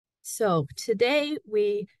So today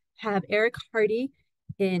we have Eric Hardy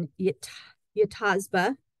in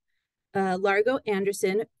Yatasba, Largo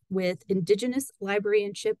Anderson with Indigenous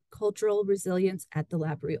Librarianship Cultural Resilience at the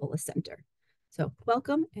Labriola Center. So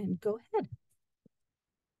welcome and go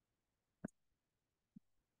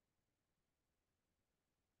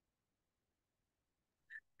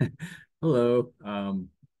ahead. Hello.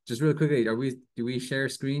 Just really quickly, do we share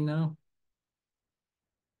screen now?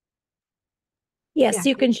 Yeah, Yes,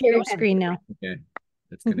 you can share go your ahead. screen now. Okay.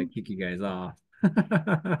 That's gonna kick you guys off.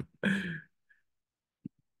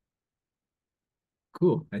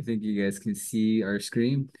 Cool. I think you guys can see our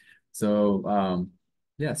screen. So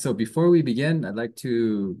yeah, so before we begin, I'd like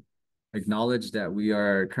to acknowledge that we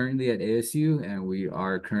are currently at ASU and we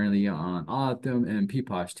are currently on O'odham and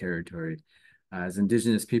Peeposh territory. As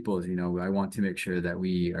Indigenous peoples, I want to make sure that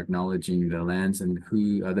we are acknowledging the lands and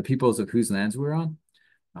the peoples of whose lands we're on.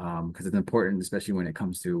 Because it's important, especially when it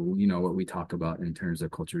comes to, what we talk about in terms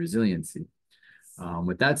of cultural resiliency.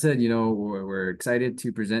 With that said, we're excited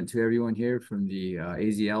to present to everyone here from the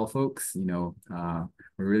AZL folks. We're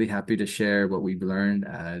really happy to share what we've learned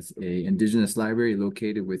as a Indigenous library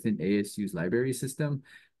located within ASU's library system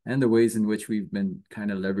and the ways in which we've been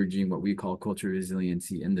kind of leveraging what we call cultural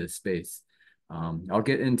resiliency in this space. I'll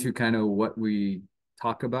get into kind of what we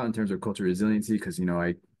talk about in terms of cultural resiliency because,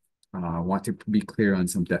 I want to be clear on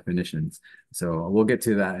some definitions. So we'll get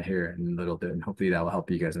to that here in a little bit, and hopefully that will help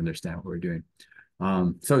you guys understand what we're doing.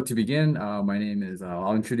 So to begin, my name is,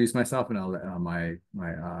 I'll introduce myself and I'll let my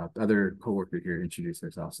other coworker here introduce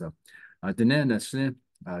herself. So, Diné na shlin,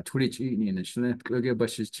 Twitch eating na shlin, Gugga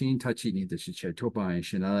bushes chin touch eating the shit topa and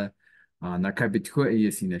shinala, Nakabitua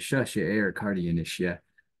is in a shush air cardi in a shia.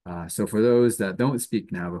 So for those that don't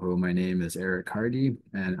speak Navajo, my name is Eric Hardy,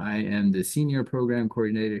 and I am the Senior Program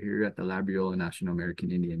Coordinator here at the Labriola National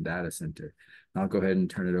American Indian Data Center. I'll go ahead and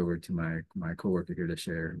turn it over to my coworker here to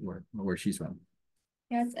share where she's from.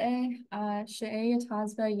 Yes, Shea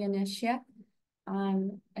Tazba Yanishya,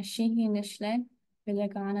 Ashihi Nishle,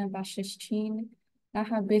 Bilagana Bashishchin,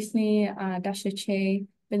 Naha Bisni Dashache,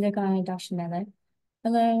 Bilagana Dashanele.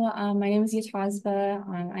 Hello, my name is Yatazba.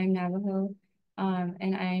 I'm Navajo,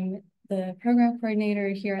 and I'm the program coordinator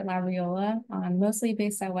here at Labriola, mostly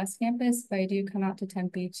based at West Campus, but I do come out to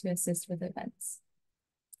Tempe to assist with events.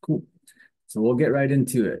 Cool. So we'll get right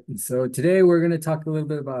into it. So today we're going to talk a little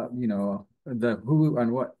bit about, the who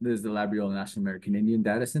and what is the Labriola National American Indian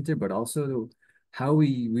Data Center, but also how we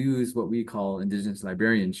use what we call Indigenous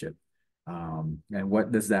librarianship. And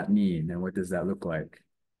what does that mean and what does that look like?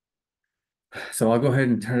 So I'll go ahead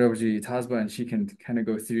and turn it over to Tazba and she can kind of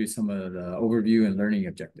go through some of the overview and learning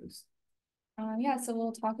objectives. Yeah, so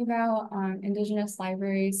we'll talk about Indigenous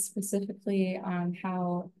libraries, specifically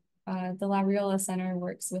how the Labriola Center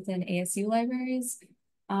works within ASU libraries.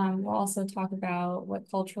 We'll also talk about what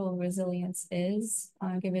cultural resilience is,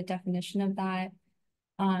 give a definition of that,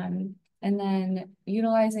 and then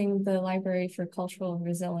utilizing the library for cultural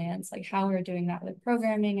resilience, like how we're doing that with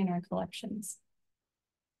programming and our collections.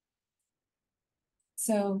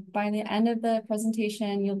 So by the end of the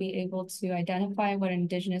presentation, you'll be able to identify what an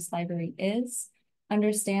Indigenous library is,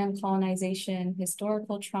 understand colonization,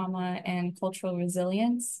 historical trauma, and cultural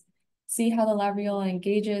resilience, see how the Labriola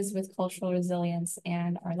engages with cultural resilience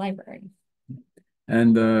and our library.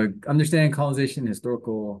 And understand colonization,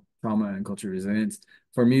 historical trauma, and cultural resilience.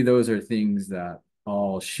 For me, those are things that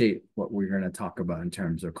all shape what we're going to talk about in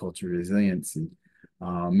terms of cultural resiliency.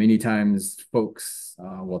 Many times folks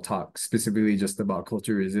will talk specifically just about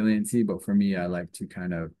cultural resiliency, but for me, I like to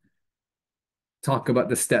kind of talk about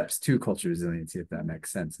the steps to cultural resiliency, if that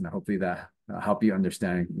makes sense. And hopefully that help you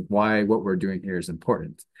understand why what we're doing here is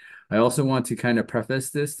important. I also want to kind of preface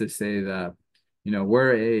this to say that,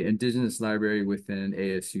 we're a Indigenous library within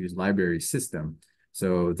ASU's library system.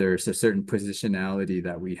 So there's a certain positionality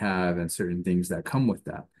that we have and certain things that come with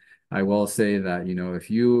that. I will say that, if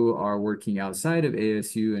you are working outside of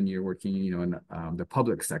ASU and you're working, in the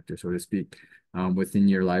public sector, so to speak, within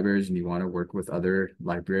your libraries and you want to work with other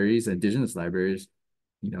libraries, Indigenous libraries,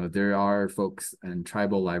 there are folks and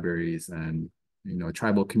tribal libraries and,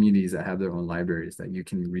 tribal communities that have their own libraries that you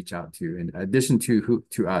can reach out to in addition to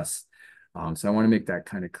us. So I want to make that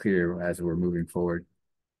kind of clear as we're moving forward.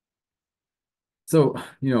 So,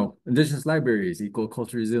 Indigenous libraries equal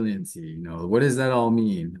cultural resiliency, what does that all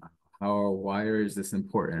mean? Why is this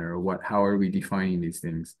important or how are we defining these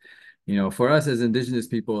things? For us as Indigenous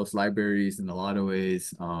peoples, libraries in a lot of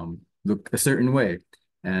ways look a certain way.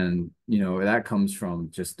 And, that comes from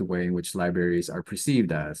just the way in which libraries are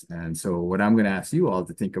perceived as. And so what I'm going to ask you all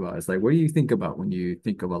to think about is like, what do you think about when you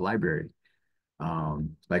think of a library?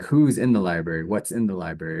 like who's in the library, what's in the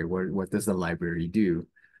library, what does the library do?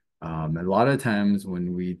 A lot of times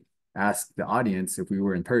when we ask the audience, if we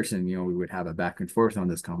were in person, we would have a back and forth on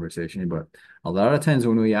this conversation. But a lot of times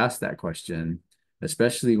when we ask that question,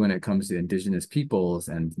 especially when it comes to Indigenous peoples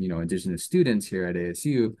and, Indigenous students here at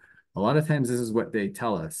ASU, a lot of times this is what they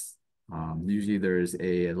tell us. Usually there's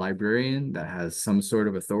a librarian that has some sort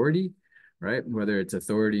of authority, right? Whether it's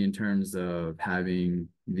authority in terms of having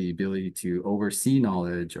the ability to oversee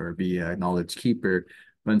knowledge or be a knowledge keeper,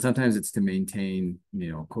 but sometimes it's to maintain,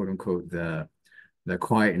 quote unquote, the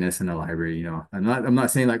quietness in the library. I'm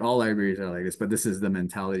not saying like all libraries are like this, but this is the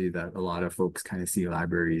mentality that a lot of folks kind of see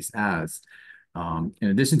libraries as. In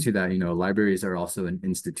addition to that, libraries are also an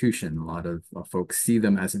institution. A lot of folks see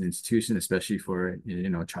them as an institution, especially for,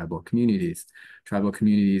 tribal communities. Tribal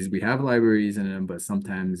communities, we have libraries in them, but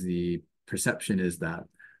sometimes the perception is that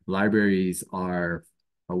libraries are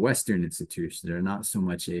a Western institution. They're not so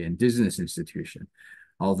much a Indigenous institution.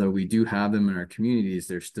 Although we do have them in our communities,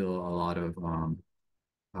 there's still a lot of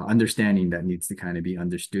understanding that needs to kind of be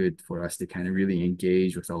understood for us to kind of really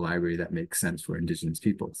engage with a library that makes sense for Indigenous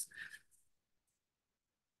peoples.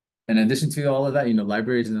 In addition to all of that,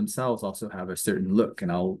 libraries in themselves also have a certain look, and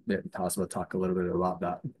I'll let Tasva talk a little bit about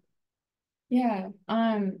that. Yeah.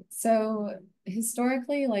 So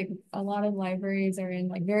historically, like a lot of libraries are in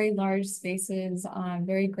like very large spaces,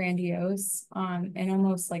 very grandiose, and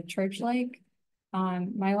almost like church-like.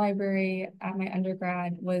 My library at my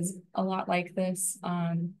undergrad was a lot like this.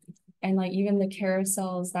 And like even the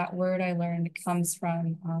carousels, that word I learned comes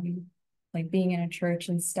from like being in a church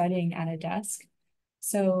and studying at a desk.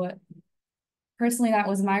 So personally, that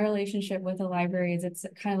was my relationship with the library. Is it's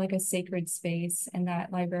kind of like a sacred space, and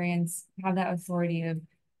that librarians have that authority of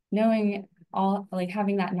knowing all, like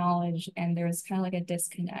having that knowledge, and there's kind of like a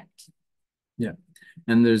disconnect. Yeah,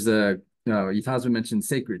 and there's Yitazwa mentioned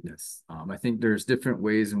sacredness. I think there's different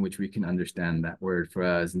ways in which we can understand that word. For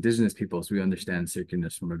as Indigenous peoples, we understand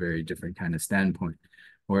sacredness from a very different kind of standpoint.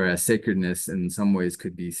 Whereas sacredness in some ways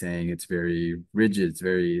could be saying it's very rigid, it's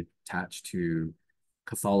very attached to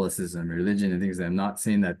Catholicism, religion, and things. I'm not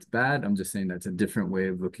saying that's bad. I'm just saying that's a different way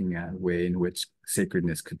of looking at a way in which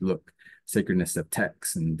sacredness could look, sacredness of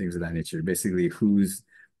texts and things of that nature. Basically, whose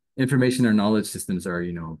information or knowledge systems are,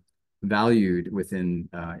 valued within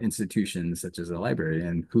institutions such as a library,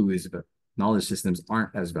 and whose knowledge systems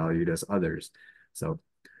aren't as valued as others. So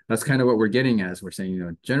that's kind of what we're getting at. We're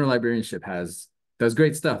saying, general librarianship does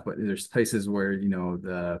great stuff, but there's places where,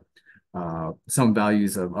 some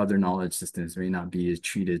values of other knowledge systems may not be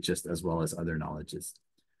treated just as well as other knowledges.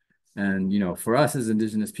 And, for us as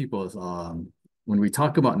Indigenous peoples, when we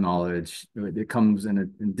talk about knowledge, it comes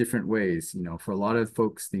in different ways. For a lot of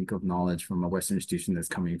folks, think of knowledge from a Western institution that's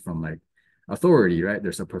coming from like authority, right?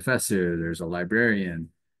 There's a professor, there's a librarian,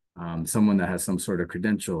 someone that has some sort of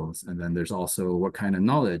credentials. And then there's also what kind of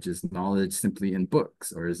knowledge? Is knowledge simply in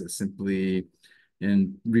books, or is it simply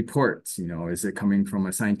in reports? Is it coming from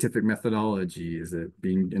a scientific methodology? Is it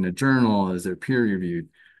being in a journal? Is it peer reviewed?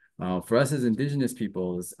 For us as Indigenous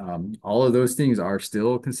peoples, all of those things are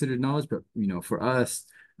still considered knowledge, but for us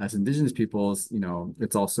as Indigenous peoples,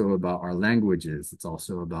 it's also about our languages. It's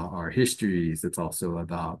also about our histories. It's also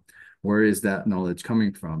about where is that knowledge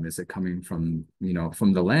coming from? Is it coming from,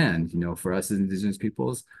 from the land? For us as Indigenous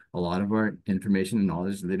peoples, a lot of our information and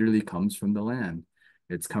knowledge literally comes from the land.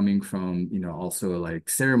 It's coming from, also like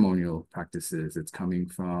ceremonial practices. It's coming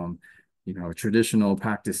from, traditional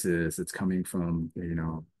practices. It's coming from,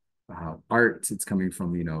 art. It's coming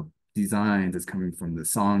from, designs. It's coming from the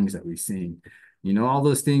songs that we sing. All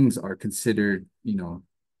those things are considered,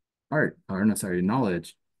 art, or no, sorry,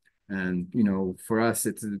 knowledge. And, for us,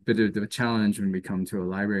 it's a bit of a challenge when we come to a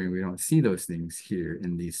library and we don't see those things here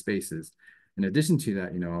in these spaces. In addition to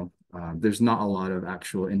that, there's not a lot of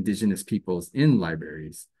actual Indigenous peoples in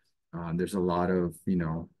libraries. There's a lot of,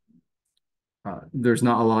 there's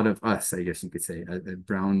not a lot of us, I guess you could say,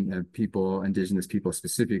 brown people, Indigenous people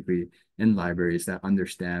specifically in libraries that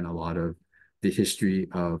understand a lot of the history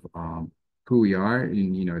of who we are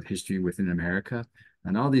in, history within America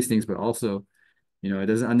and all these things, but also, it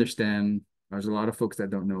doesn't understand. There's a lot of folks that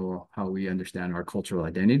don't know how we understand our cultural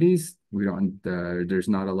identities. We don't, there's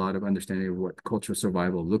not a lot of understanding of what cultural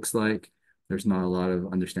survival looks like. There's not a lot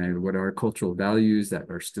of understanding of what are cultural values that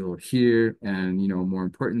are still here. And, more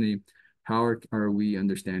importantly, how are we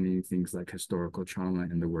understanding things like historical trauma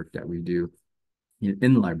and the work that we do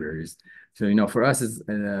in libraries? So, for us as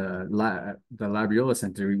the Labriola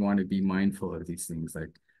Center, we want to be mindful of these things.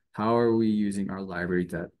 Like, how are we using our library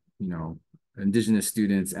that, Indigenous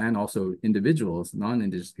students and also individuals,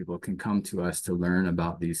 non-Indigenous people, can come to us to learn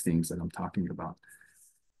about these things that I'm talking about.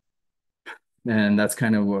 And that's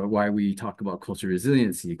kind of why we talk about cultural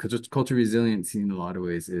resiliency, because cultural resiliency in a lot of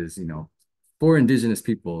ways is, for Indigenous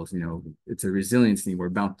peoples, it's a resiliency. We're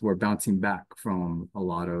bouncing back from a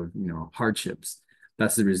lot of, hardships.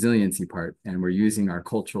 That's the resiliency part. And we're using our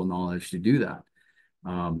cultural knowledge to do that.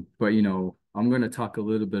 But, I'm going to talk a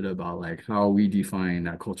little bit about like how we define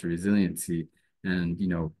that cultural resiliency and,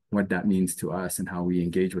 what that means to us and how we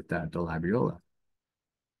engage with that at the Labriola.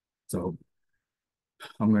 So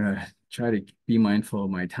I'm going to try to be mindful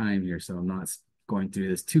of my time here, so I'm not going through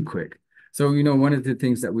this too quick. So, one of the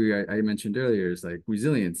things that I mentioned earlier is like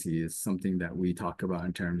resiliency is something that we talk about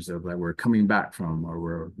in terms of like we're coming back from,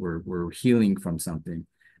 or we're healing from something.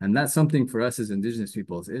 And that's something for us as Indigenous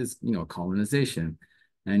peoples is, colonization.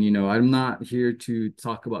 And, I'm not here to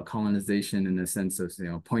talk about colonization in the sense of,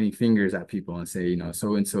 pointing fingers at people and say,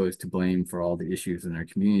 so-and-so is to blame for all the issues in our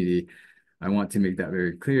community. I want to make that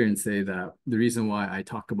very clear and say that the reason why I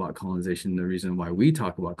talk about colonization, the reason why we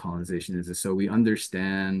talk about colonization is so we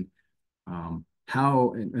understand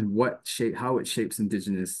how and how it shapes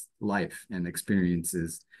Indigenous life and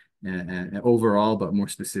experiences and overall, but more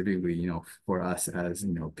specifically, for us as,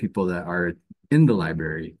 people that are in the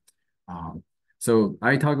library. So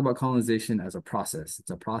I talk about colonization as a process. It's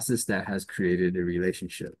a process that has created a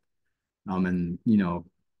relationship. And,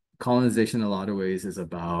 colonization in a lot of ways is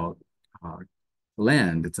about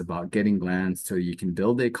land. It's about getting land so you can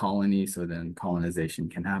build a colony so then colonization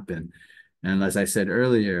can happen. And as I said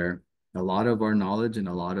earlier, a lot of our knowledge and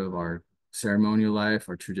a lot of our ceremonial life,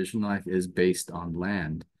 our traditional life is based on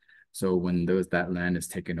land. So when that land is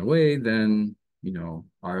taken away, then,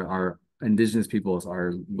 our Indigenous peoples,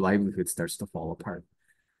 our livelihood starts to fall apart.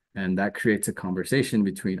 And that creates a conversation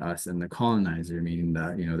between us and the colonizer, meaning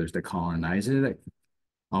that, there's the colonizer that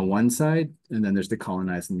on one side, and then there's the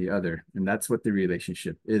colonized on the other. And that's what the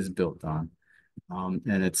relationship is built on.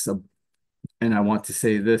 And I want to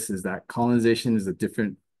say this is that colonization is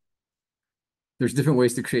there's different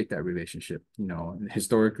ways to create that relationship.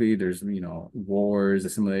 Historically, there's, wars,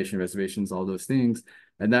 assimilation, reservations, all those things.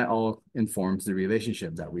 And that all informs the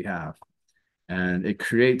relationship that we have. And it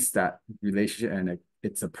creates that relationship, and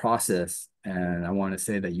it's a process. And I want to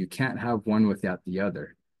say that you can't have one without the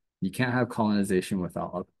other. You can't have colonization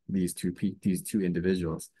without these two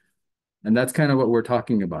individuals. And that's kind of what we're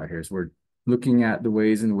talking about here, is we're looking at the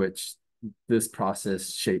ways in which this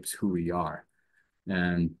process shapes who we are.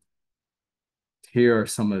 And here are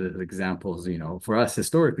some of the examples, for us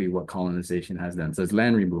historically, what colonization has done. So it's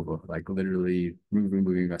land removal, like literally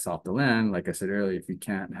removing us off the land. Like I said earlier, if you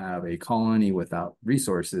can't have a colony without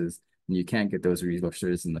resources, and you can't get those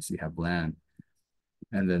resources unless you have land.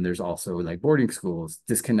 And then there's also like boarding schools,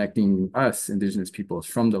 disconnecting us Indigenous peoples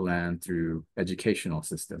from the land through educational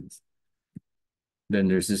systems. Then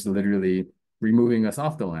there's just literally removing us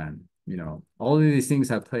off the land. All of these things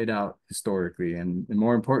have played out historically, and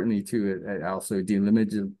more importantly too, it also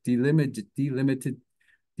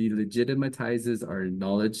delegitimizes our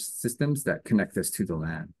knowledge systems that connect us to the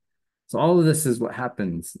land. So all of this is what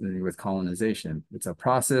happens with colonization. It's a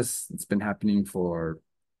process. It's been happening for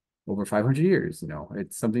over 500 years.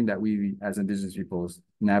 It's something that we as Indigenous peoples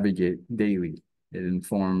navigate daily. It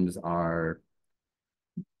informs our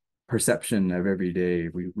perception of every day.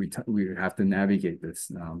 We have to navigate this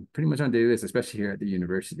pretty much on a daily basis, especially here at the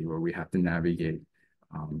university, where we have to navigate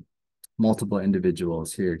multiple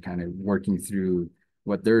individuals here kind of working through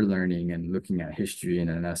what they're learning and looking at history, and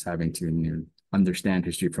then us having to understand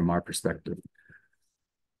history from our perspective.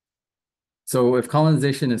 So if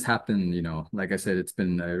colonization has happened, like I said, it's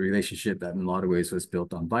been a relationship that in a lot of ways was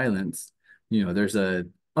built on violence. There's a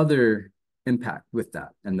other impact with that,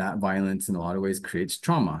 and that violence in a lot of ways creates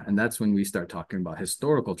trauma. And that's when we start talking about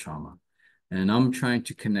historical trauma. And I'm trying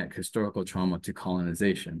to connect historical trauma to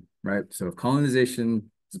colonization, right? So if colonization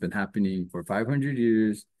has been happening for 500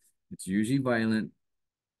 years, it's usually violent,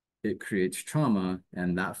 it creates trauma,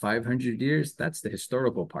 and that 500 years, that's the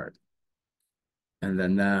historical part. And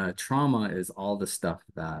then the trauma is all the stuff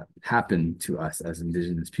that happened to us as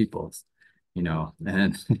Indigenous peoples,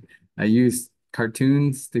 and I use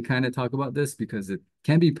cartoons to kind of talk about this because it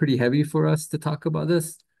can be pretty heavy for us to talk about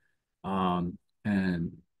this. And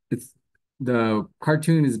the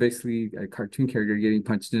cartoon is basically a cartoon character getting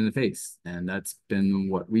punched in the face. And that's been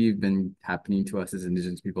what we've been happening to us as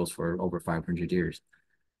Indigenous peoples for over 500 years.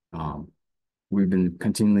 We've been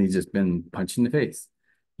continually just been punched in the face.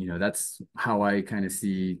 That's how I kind of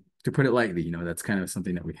see, to put it lightly, that's kind of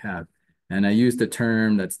something that we have. And I use the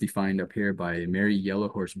term that's defined up here by Mary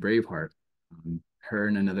Yellowhorse Braveheart. Her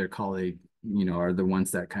and another colleague are the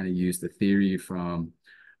ones that kind of use the theory from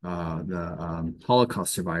the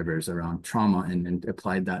Holocaust survivors around trauma and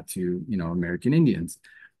applied that to, American Indians.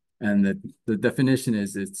 And the definition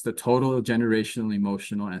is it's the total generational,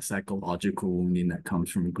 emotional, and psychological wounding that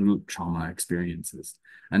comes from group trauma experiences.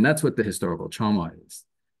 And that's what the historical trauma is.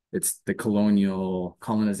 It's the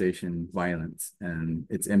colonization violence and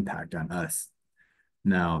its impact on us.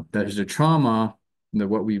 Now, there's the trauma,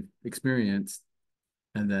 what we've experienced,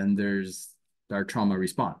 and then there's our trauma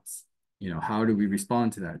response. How do we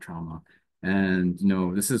respond to that trauma? And,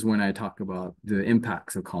 this is when I talk about the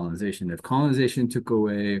impacts of colonization. If colonization took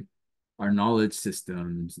away our knowledge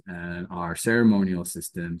systems and our ceremonial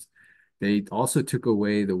systems, they also took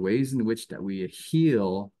away the ways in which that we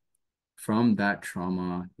heal from that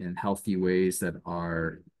trauma in healthy ways that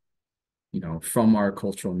are, from our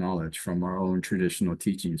cultural knowledge, from our own traditional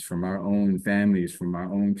teachings, from our own families, from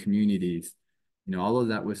our own communities. All of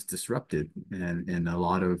that was disrupted in a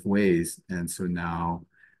lot of ways. And so now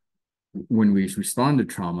when we respond to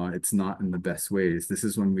trauma, it's not in the best ways. This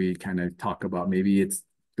is when we kind of talk about maybe it's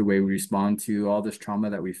the way we respond to all this trauma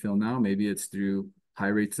that we feel now. Maybe it's through high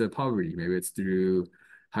rates of poverty. Maybe it's through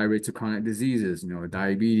high rates of chronic diseases,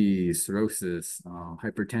 diabetes, cirrhosis,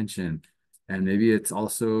 hypertension. And maybe it's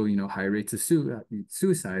also, high rates of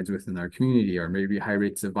suicides within our community, or maybe high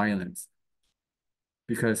rates of violence.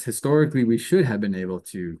 Because historically, we should have been able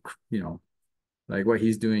to, like what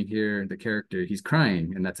he's doing here, the character, he's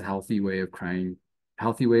crying, and that's a healthy way of crying,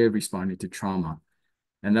 healthy way of responding to trauma.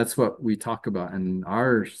 And that's what we talk about on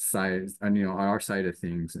our side, and our side of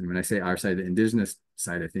things. And when I say our side, the indigenous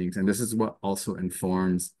side of things, and this is what also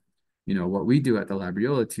informs, what we do at the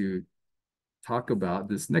Labriola to talk about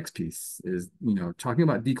this next piece is, talking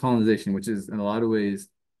about decolonization, which is in a lot of ways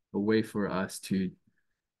a way for us to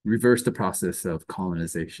reverse the process of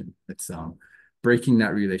colonization. It's breaking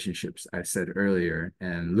that relationships I said earlier,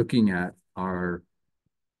 and looking at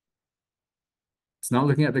it's not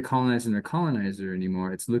looking at the colonizer and the colonizer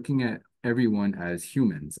anymore. It's looking at everyone as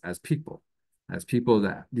humans, as people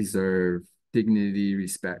that deserve dignity,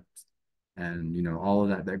 respect, and all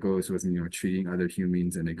of that goes with treating other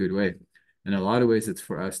humans in a good way. In a lot of ways, it's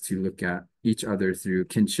for us to look at each other through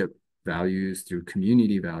kinship values, through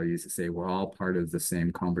community values, to say we're all part of the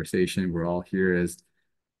same conversation. We're all here as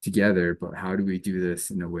together, but how do we do this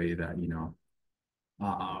in a way that,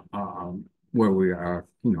 where we are,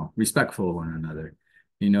 respectful of one another?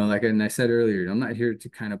 Like, and I said earlier, I'm not here to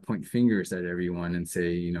kind of point fingers at everyone and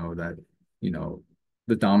say, that,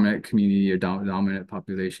 the dominant community or dominant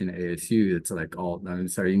population at ASU, it's like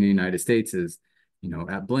in the United States is,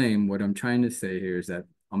 at blame. What I'm trying to say here is that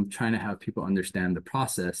I'm trying to have people understand the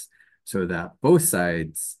process so that both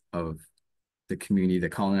sides of the community, the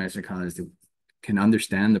colonizer and colonized, can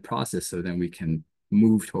understand the process, so then we can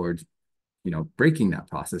move towards, breaking that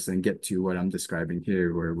process and get to what I'm describing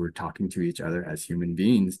here, where we're talking to each other as human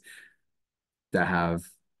beings that have,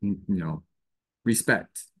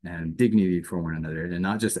 respect and dignity for one another, and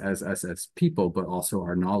not just as us as people, but also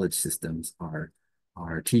our knowledge systems, our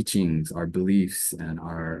teachings, our beliefs, and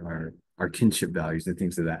our kinship values and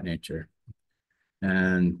things of that nature.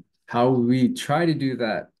 And how we try to do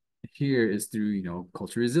that here is through,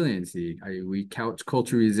 cultural resiliency. We couch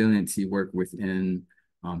cultural resiliency work within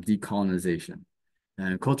decolonization.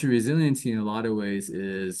 And cultural resiliency in a lot of ways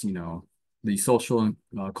is, the social and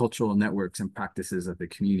cultural networks and practices of the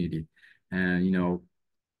community. And,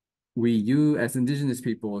 you as indigenous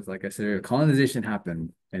people, like I said, colonization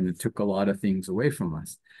happened and it took a lot of things away from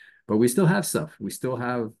us. But we still have stuff. We still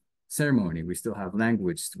have ceremony. We still have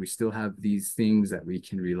language. We still have these things that we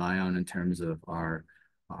can rely on in terms of our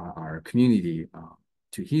community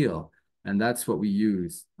to heal. And that's what we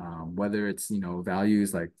use, whether it's,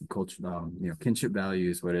 values like culture, kinship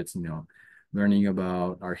values, whether it's, learning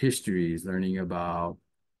about our histories, learning about,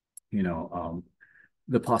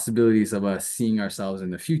 the possibilities of us seeing ourselves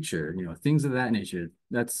in the future, things of that nature.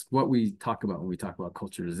 That's what we talk about when we talk about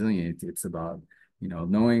cultural resilience. It's about,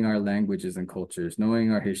 knowing our languages and cultures,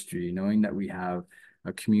 knowing our history, knowing that we have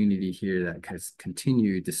a community here that has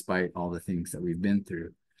continued despite all the things that we've been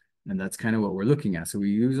through. And that's kind of what we're looking at. So we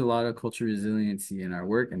use a lot of cultural resiliency in our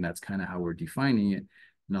work, and that's kind of how we're defining it.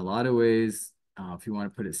 In a lot of ways, if you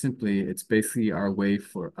want to put it simply, it's basically our way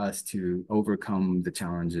for us to overcome the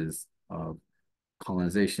challenges of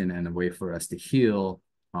colonization, and a way for us to heal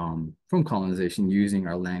from colonization using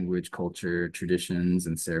our language, culture, traditions,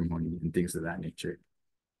 and ceremony, and things of that nature.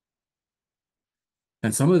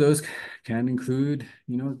 And some of those can include,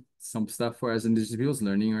 some stuff for as indigenous peoples,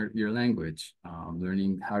 learning your language,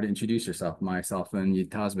 learning how to introduce yourself. Myself and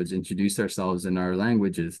Yitasbaj introduce ourselves in our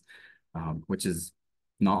languages, which is,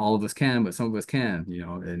 not all of us can, but some of us can, you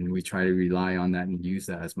know, and we try to rely on that and use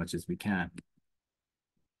that as much as we can.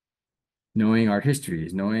 Knowing our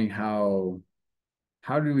histories, knowing how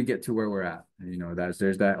did we get to where we're at? You know,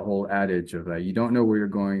 there's that whole adage of you don't know where you're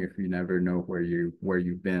going if you never know where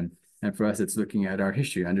you've been. And for us, it's looking at our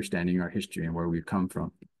history, understanding our history and where we've come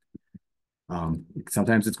from.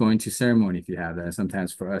 Sometimes it's going to ceremony if you have that. And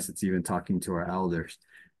sometimes for us, it's even talking to our elders.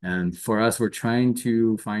 And for us, we're trying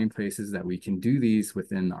to find places that we can do these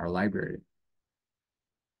within our library.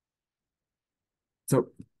 So,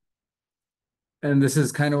 and this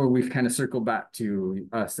is kind of where we kind of circle back to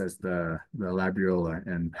us as the Labriola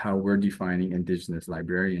and how we're defining Indigenous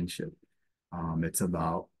librarianship. It's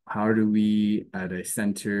about how do we at a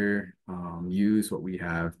center use what we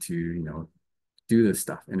have to, you know, do this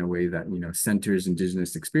stuff in a way that, you know, centers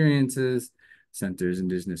Indigenous experiences, centers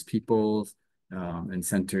Indigenous peoples, and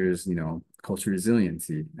centers, you know, cultural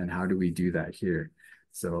resiliency. And how do we do that here?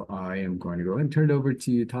 So I am going to go and turn it over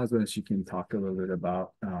to Tazwa, and she can talk a little bit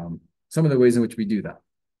about some of the ways in which we do that.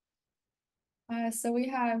 So we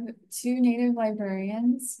have two Native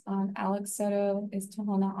librarians. Alex Soto is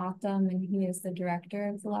Tohono O'odham, and he is the director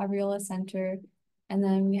of the Labriola Center. And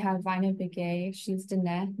then we have Vina Begay. She's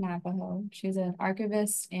Diné, Navajo. She's an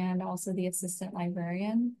archivist and also the assistant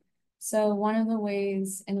librarian. So one of the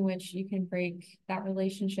ways in which you can break that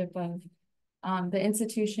relationship of the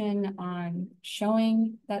institution on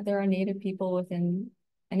showing that there are Native people within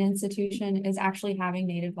an institution is actually having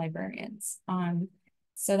Native librarians.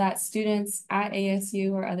 So that students at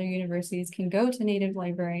ASU or other universities can go to Native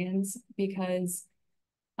librarians because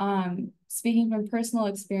speaking from personal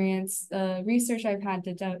experience, the research I've had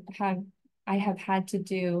to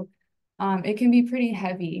do, it can be pretty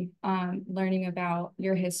heavy learning about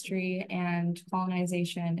your history and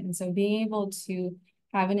colonization. And so being able to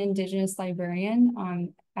have an Indigenous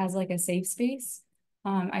librarian as like a safe space,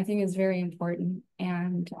 I think is very important.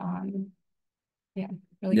 And yeah,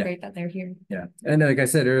 really great that they're here. Yeah. And like I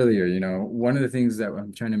said earlier, you know, one of the things that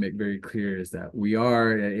I'm trying to make very clear is that we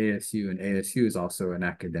are at ASU, and ASU is also an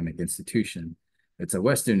academic institution. It's a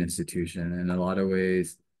Western institution, and in a lot of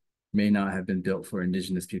ways may not have been built for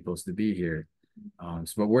Indigenous peoples to be here.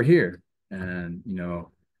 But we're here. And, you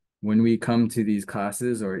know, when we come to these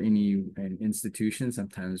classes or any institution,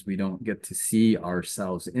 sometimes we don't get to see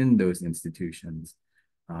ourselves in those institutions.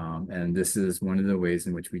 And this is one of the ways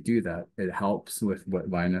in which we do that. It helps with what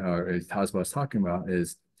Vina or Tazwa was talking about,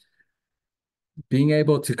 is being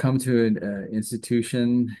able to come to an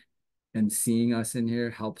institution and seeing us in here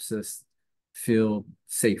helps us feel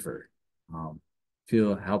safer.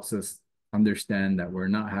 Helps us understand that we're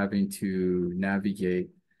not having to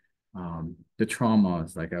navigate the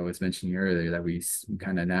traumas, like I was mentioning earlier, that we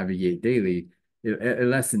kind of navigate daily. It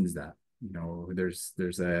lessens that. You know, there's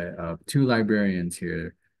two librarians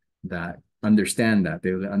here that understand that.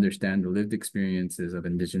 They understand the lived experiences of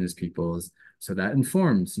Indigenous peoples. So that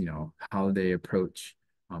informs, you know, how they approach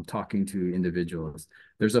talking to individuals.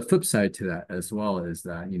 There's a flip side to that as well, is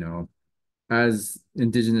that, you know, as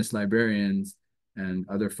Indigenous librarians and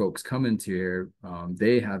other folks come into here,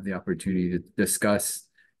 they have the opportunity to discuss,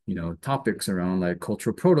 you know, topics around like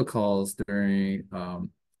cultural protocols during,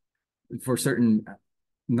 for certain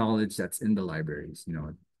knowledge that's in the libraries, you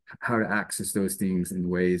know, how to access those things in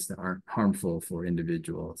ways that aren't harmful for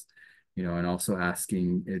individuals, you know, and also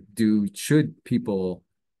asking, should people,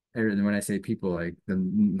 and when I say people, like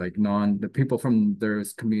the people from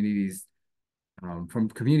those communities, from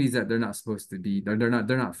communities that they're not supposed to be, they're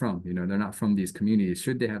not from, you know, they're not from these communities,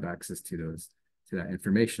 should they have access to that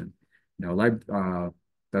information? You know,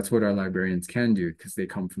 that's what our librarians can do because they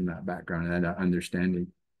come from that background and that understanding.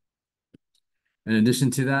 In addition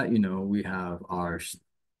to that, you know, we have our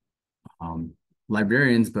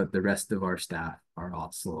librarians, but the rest of our staff are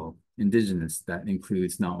also Indigenous. That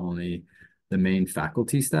includes not only the main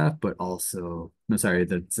faculty staff, but also,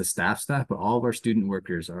 the staff, but all of our student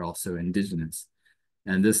workers are also Indigenous.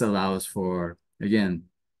 And this allows for, again,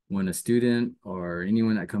 when a student or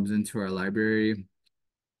anyone that comes into our library,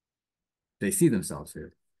 they see themselves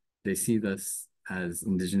here. They see this as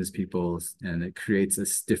Indigenous peoples, and it creates a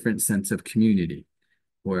different sense of community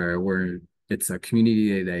where it's a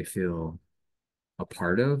community they feel a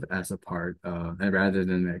part of, rather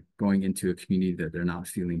than going into a community that they're not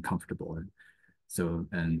feeling comfortable in. So,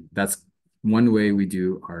 and that's one way we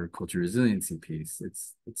do our cultural resiliency piece.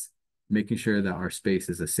 It's making sure that our space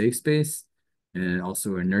is a safe space and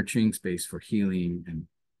also a nurturing space for healing and,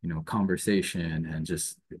 you know, conversation and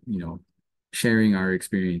just, you know, sharing our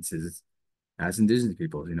experiences as Indigenous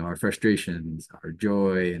people, you know, our frustrations, our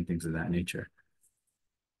joy, and things of that nature.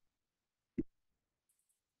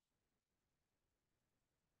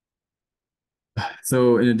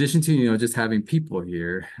 So in addition to, just having people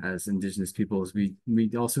here as Indigenous peoples, we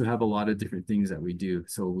also have a lot of different things that we do.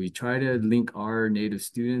 So we try to link our Native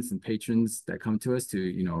students and patrons that come to us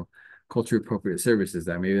to, culture appropriate services.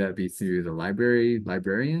 That maybe that be through the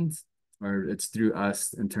librarians, or it's through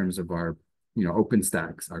us in terms of our, open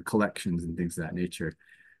stacks, our collections and things of that nature.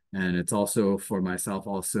 And it's also for myself,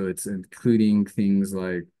 also it's including things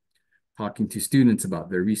like talking to students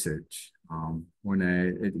about their research.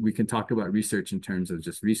 We can talk about research in terms of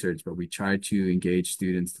just research, but we try to engage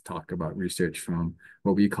students to talk about research from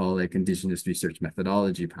what we call like Indigenous research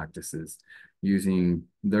methodology practices, using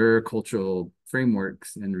their cultural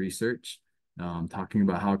frameworks in research, talking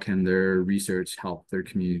about how can their research help their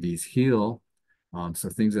communities heal, so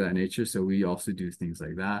things of that nature. So we also do things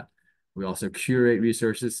like that. We also curate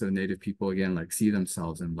resources so Native people, again, like see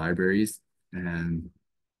themselves in libraries, and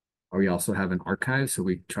we also have an archive, so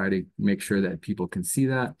we try to make sure that people can see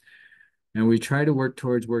that. And we try to work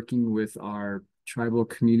towards working with our tribal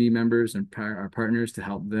community members and our partners to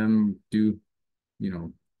help them do,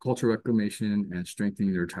 cultural reclamation and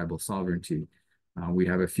strengthening their tribal sovereignty. We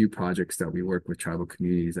have a few projects that we work with tribal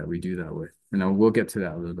communities that we do that with. And we'll get to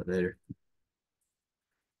that a little bit later.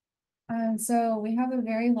 So we have a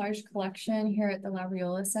very large collection here at the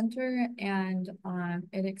Labriola Center, and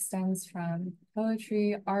it extends from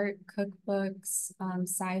poetry, art, cookbooks,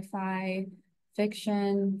 sci-fi,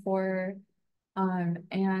 fiction, horror,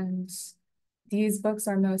 and these books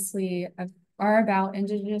are mostly are about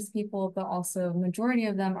Indigenous people, but also majority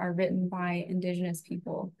of them are written by Indigenous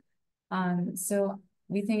people. So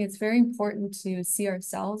we think it's very important to see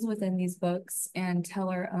ourselves within these books and tell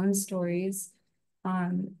our own stories.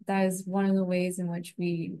 That is one of the ways in which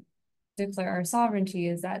we declare our sovereignty,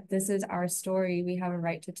 is that this is our story. We have a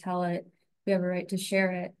right to tell it. We have a right to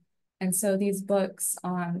share it. And so these books,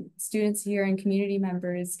 students here and community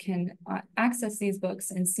members can access these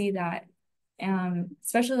books and see that,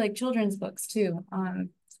 especially like children's books too.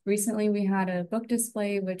 Recently we had a book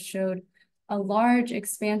display which showed a large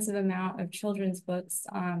expansive amount of children's books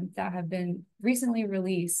that have been recently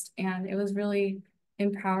released. And it was really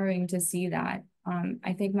empowering to see that.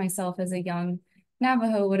 I think myself as a young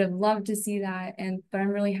Navajo would have loved to see that, but I'm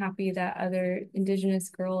really happy that other Indigenous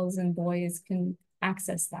girls and boys can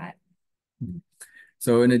access that.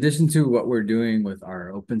 So in addition to what we're doing with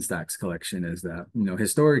our OpenStax collection is that,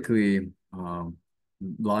 historically, a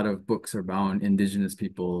lot of books about Indigenous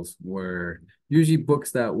peoples were usually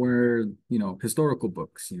books that were, historical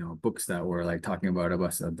books, books that were like talking about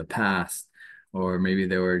us of the past, or maybe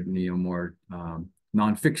they were, more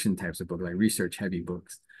nonfiction types of books, like research heavy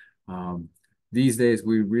books. These days,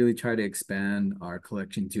 we really try to expand our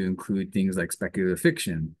collection to include things like speculative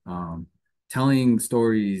fiction, telling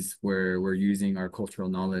stories where we're using our cultural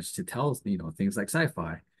knowledge to tell, things like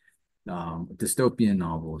sci-fi, dystopian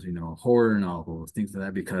novels, horror novels, things like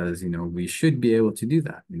that, because, we should be able to do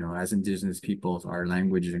that. As Indigenous peoples, our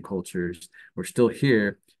languages and cultures, we're still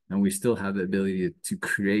here, and we still have the ability to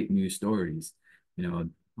create new stories.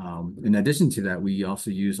 In addition to that, we also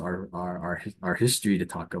use our history to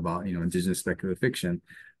talk about, Indigenous speculative fiction.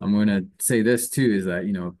 I'm going to say this too, is that,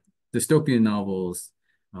 dystopian novels,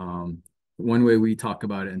 one way we talk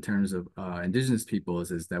about it in terms of Indigenous peoples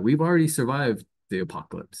is that we've already survived the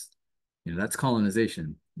apocalypse. That's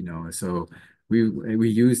colonization, so we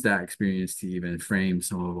use that experience to even frame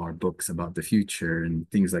some of our books about the future and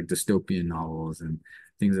things like dystopian novels and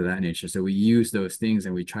things of that nature. So we use those things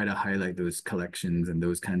and we try to highlight those collections and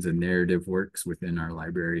those kinds of narrative works within our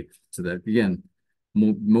library, so that, again,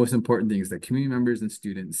 most important thing is that community members and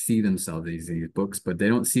students see themselves in these books, but they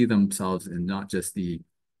don't see themselves in not just the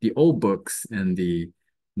old books and the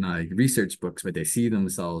research books, but they see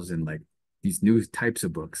themselves in like these new types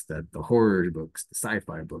of books, that the horror books, the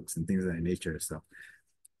sci-fi books, and things of that nature. So,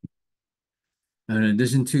 and in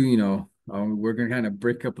addition to, we're going to kind of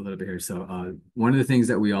break up a little bit here. So one of the things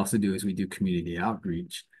that we also do is we do community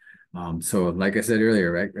outreach. So like I said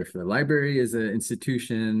earlier, right, if the library is an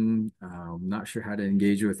institution, not sure how to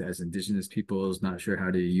engage with as Indigenous peoples, not sure how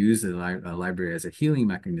to use a library as a healing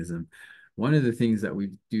mechanism, one of the things that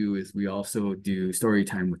we do is we also do story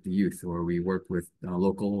time with the youth, or we work with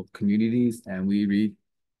local communities and we read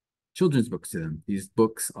children's books to them. These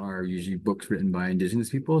books are usually books written by Indigenous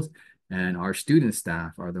peoples, and our student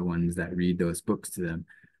staff are the ones that read those books to them.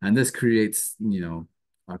 And this creates,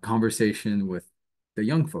 a conversation with the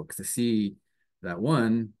young folks to see that,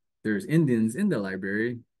 one, there's Indians in the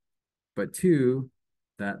library, but two,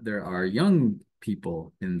 that there are young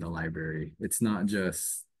people in the library. It's not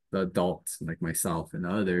just the adults like myself and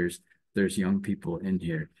others, there's young people in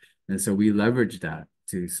here. And so we leverage that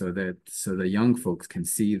too, so the young folks can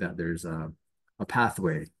see that there's a a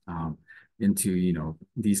pathway into, you know,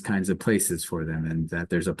 these kinds of places for them, and that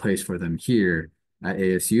there's a place for them here at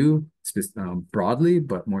ASU broadly,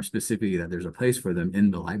 but more specifically that there's a place for them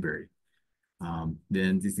in the library.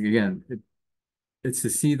 Then again, it's to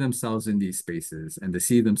see themselves in these spaces and to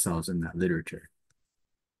see themselves in that literature.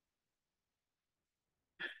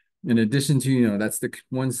 In addition to, you know, that's the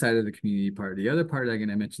one side of the community part. The other part,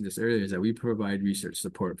 again, I mentioned this earlier, is that we provide research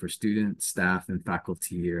support for students, staff, and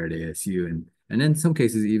faculty here at ASU, and in some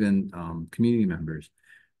cases even community members,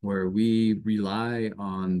 where we rely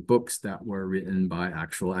on books that were written by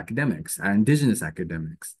actual academics, Indigenous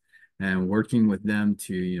academics, and working with them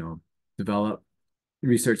to, you know, develop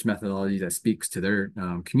research methodology that speaks to their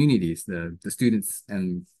communities, the students,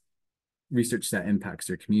 and research that impacts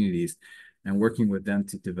their communities, and working with them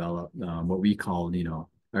to develop what we call, you know,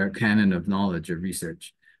 our canon of knowledge of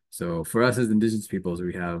research. So for us as Indigenous peoples,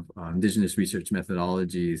 we have Indigenous research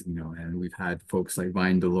methodologies, you know, and we've had folks like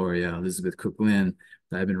Vine Deloria, Elizabeth Cook Lynn,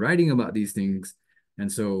 that have been writing about these things.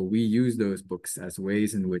 And so we use those books as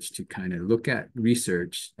ways in which to kind of look at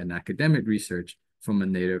research and academic research from a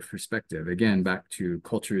Native perspective. Again, back to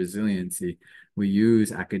cultural resiliency, we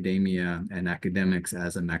use academia and academics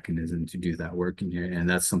as a mechanism to do that work in here. And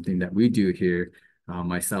that's something that we do here.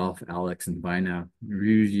 Myself, Alex, and Vina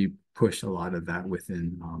usually push a lot of that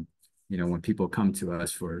within, you know, when people come to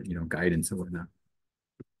us for, you know, guidance and whatnot.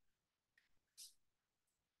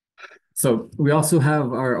 So we also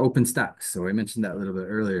have our OpenStax. So I mentioned that a little bit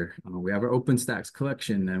earlier. We have our OpenStax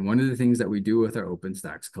collection. And one of the things that we do with our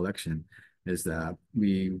OpenStax collection is that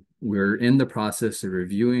we're in the process of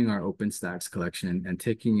reviewing our OpenStax collection and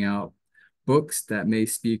taking out books that may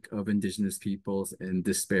speak of Indigenous peoples in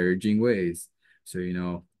disparaging ways. So, you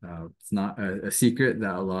know, it's not a secret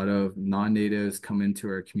that a lot of non-natives come into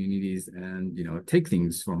our communities and, you know, take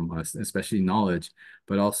things from us, especially knowledge,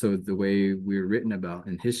 but also the way we're written about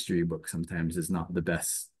in history books sometimes is not the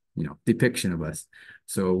best, you know, depiction of us.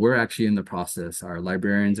 So we're actually in the process, our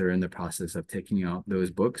librarians are in the process of taking out those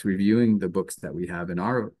books, reviewing the books that we have in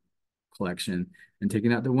our collection and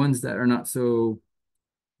taking out the ones that are not so,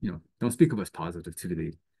 you know, don't speak of us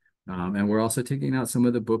positively. And we're also taking out some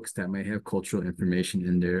of the books that may have cultural information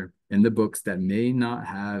in there, in the books that may not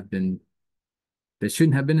have been, that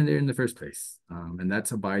shouldn't have been in there in the first place. And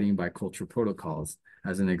that's abiding by cultural protocols.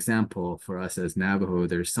 As an example, for us as Navajo,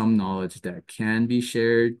 there's some knowledge that can be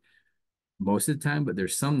shared most of the time, but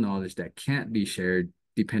there's some knowledge that can't be shared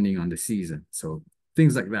depending on the season. So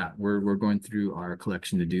things like that, we're going through our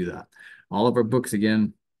collection to do that. All of our books,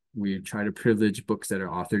 again, we try to privilege books that are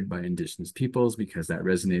authored by Indigenous peoples because that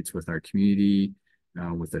resonates with our community,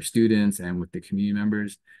 with our students, and with the community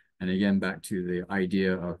members. And again, back to the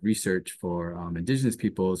idea of research for Indigenous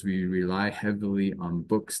peoples, we rely heavily on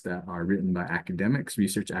books that are written by academics,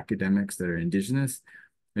 research academics that are Indigenous,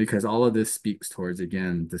 because all of this speaks towards,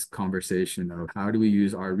 again, this conversation of how do we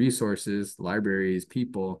use our resources, libraries,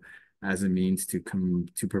 people, as a means to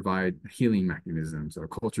provide healing mechanisms or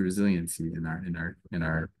cultural resiliency in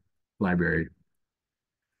our library.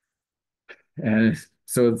 And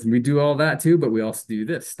so we do all that too, but we also do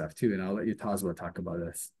this stuff too. And I'll let you, Tazwa, talk about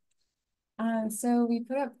this. So we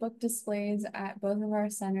put up book displays at both of our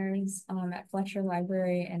centers, at Fletcher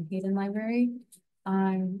Library and Hayden Library.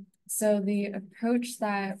 So the approach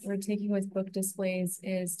that we're taking with book displays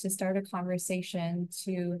is to start a conversation,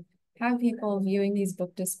 to have people viewing these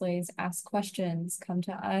book displays ask questions, come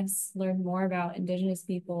to us, learn more about Indigenous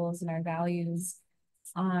peoples and our values.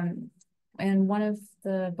 And one of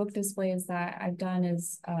the book displays that I've done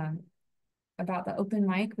is about the open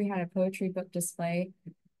mic. We had a poetry book display.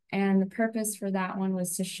 And the purpose for that one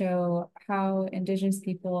was to show how Indigenous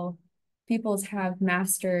peoples have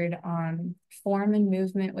mastered form and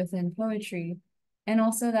movement within poetry. And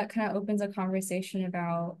also that kind of opens a conversation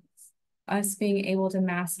about us being able to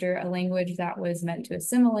master a language that was meant to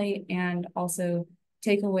assimilate and also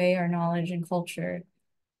take away our knowledge and culture.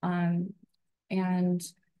 And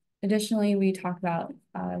additionally, we talk about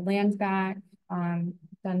land back. I've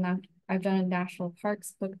done a national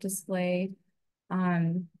parks book display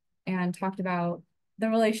and talked about the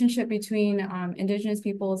relationship between Indigenous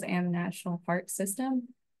peoples and the national park system.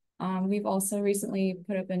 We've also recently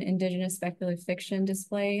put up an Indigenous speculative fiction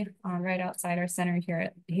display right outside our center here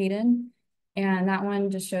at Hayden. And that one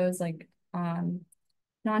just shows like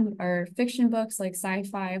fiction books like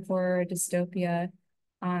sci-fi, horror, dystopia.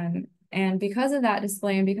 And because of that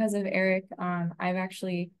display and because of Eric, I've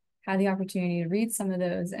actually had the opportunity to read some of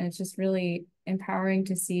those, and it's just really empowering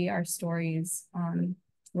to see our stories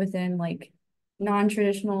within like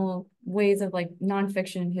non-traditional ways of like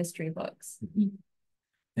nonfiction history books.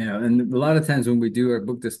 Yeah, and a lot of times when we do our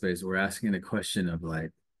book displays, we're asking the question of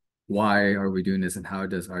like, why are we doing this, and how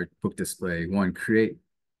does our book display, one, create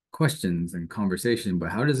questions and conversation,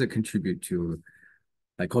 but how does it contribute to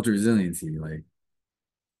like cultural resiliency? Like,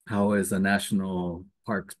 how is the national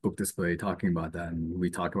parks book display talking about that? And we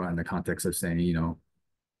talk about in the context of saying,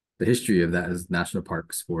 the history of that is national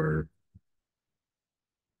parks were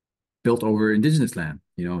built over indigenous land,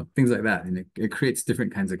 things like that. And it creates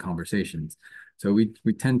different kinds of conversations. So we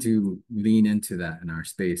tend to lean into that in our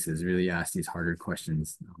spaces, really ask these harder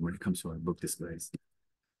questions when it comes to our book displays.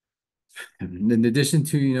 And in addition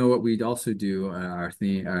to, what we'd also do our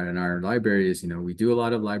thing in our library is, we do a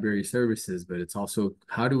lot of library services, but it's also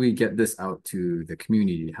how do we get this out to the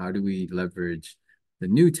community? How do we leverage the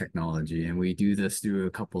new technology? And we do this through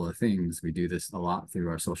a couple of things. We do this a lot through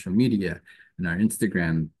our social media and our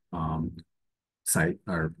Instagram site,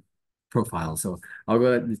 our profile. So I'll go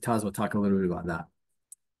let Taz talk a little bit about that.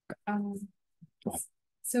 Um,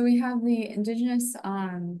 so we have the Indigenous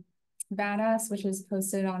Badass, which is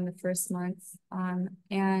posted on the first month.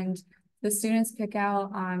 And the students pick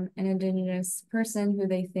out an Indigenous person who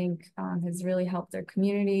they think has really helped their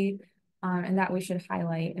community and that we should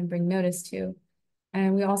highlight and bring notice to.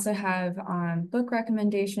 And we also have book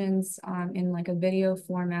recommendations in like a video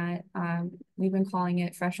format. We've been calling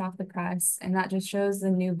it Fresh Off the Press, and that just shows the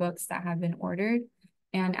new books that have been ordered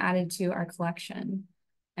and added to our collection.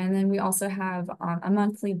 And then we also have a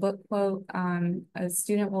monthly book quote. A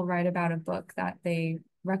student will write about a book that they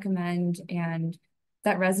recommend and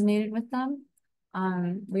that resonated with them.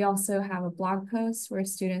 We also have a blog post where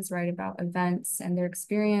students write about events and their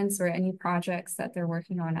experience or any projects that they're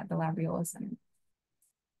working on at the Labriola Center.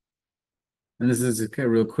 And this is a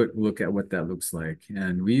real quick look at what that looks like.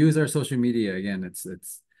 And we use our social media again.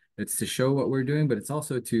 It's to show what we're doing, but it's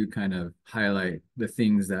also to kind of highlight the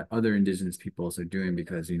things that other Indigenous peoples are doing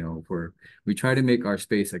because we try to make our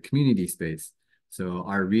space a community space. So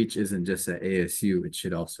our reach isn't just at ASU; it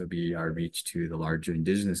should also be our reach to the larger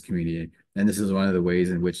Indigenous community. And this is one of the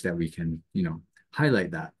ways in which that we can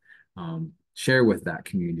highlight that. Share with that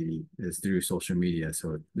community is through social media.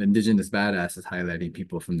 So the Indigenous Badass is highlighting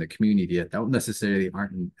people from the community that don't necessarily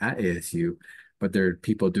aren't at ASU, but they're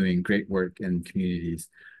people doing great work in communities.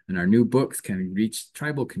 And our new books can reach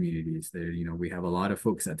tribal communities. We have a lot of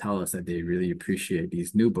folks that tell us that they really appreciate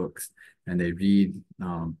these new books and they read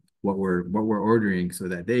what we're ordering so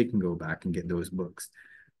that they can go back and get those books.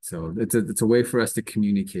 So it's a way for us to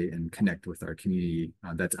communicate and connect with our community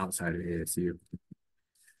that's outside of ASU.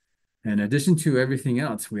 In addition to everything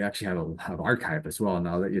else, we actually have archive as well. And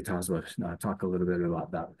I'll let you talk a little bit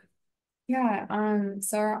about that. Yeah,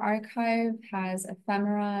 so our archive has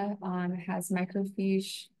ephemera, it has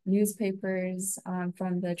microfiche, newspapers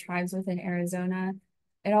from the tribes within Arizona.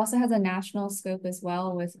 It also has a national scope as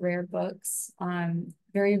well with rare books,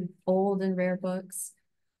 very old and rare books.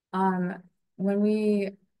 As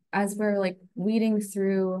we're like weeding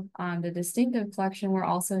through the distinctive collection, we're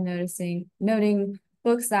also noting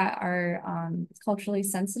books that are culturally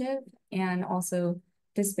sensitive and also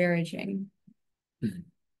disparaging.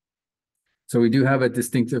 So we do have a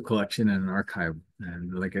distinctive collection and an archive,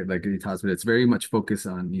 and like you talked about, it's very much focused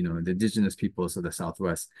on the indigenous peoples of the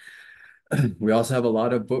Southwest. We also have a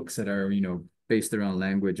lot of books that are based around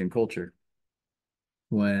language and culture.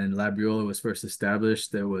 When Labriola was first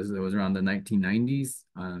established, it was around the 1990s,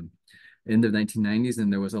 end of 1990s,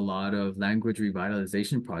 and there was a lot of language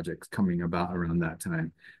revitalization projects coming about around that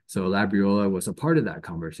time. So Labriola was a part of that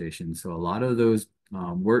conversation. So a lot of those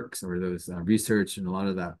works or those research and a lot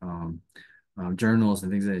of that journals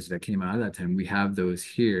and things that came out of that time, we have those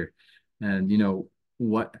here. And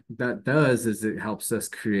what that does is it helps us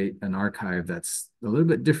create an archive that's a little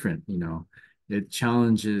bit different. It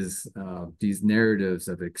challenges these narratives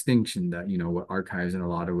of extinction that what archives in a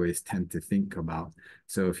lot of ways tend to think about.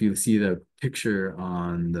 So if you see the picture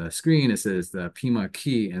on the screen, it says the Pima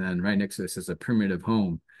Key, and then right next to it says a primitive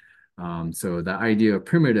home. So the idea of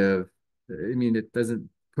primitive, I mean, it doesn't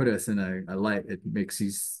put us in a light. It makes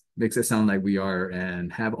it sound like we are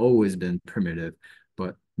and have always been primitive,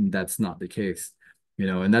 but that's not the case.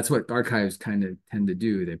 And that's what archives kind of tend to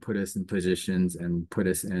do. They put us in positions and put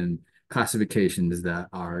us in classifications that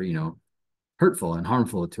are, hurtful and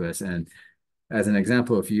harmful to us. And as an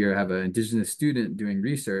example, if you have an Indigenous student doing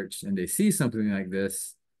research and they see something like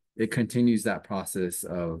this, it continues that process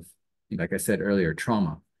of, like I said earlier,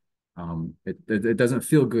 trauma. It doesn't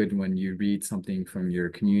feel good when you read something from your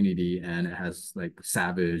community and it has like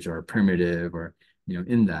savage or primitive or,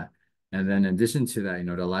 in that. And then in addition to that,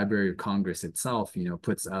 the Library of Congress itself,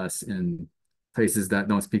 puts us in places that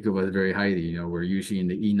don't speak of us very highly. You know, we're usually in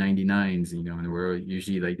the E99s, you know, and we're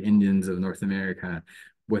usually like Indians of North America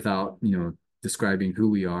without, you know, describing who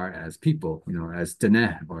we are as people, you know, as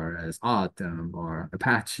Diné or as O'odham or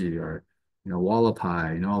Apache or, you know,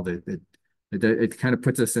 Wallapai, and all that. It kind of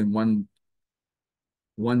puts us in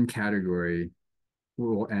one category.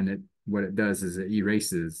 Well, and what it does is it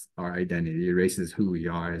erases our identity, erases who we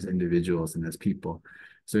are as individuals and as people.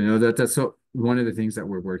 So you know that's so one of the things that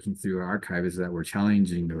we're working through our archive is that we're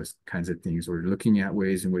challenging those kinds of things. We're looking at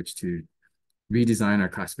ways in which to redesign our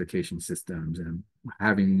classification systems and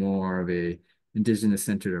having more of a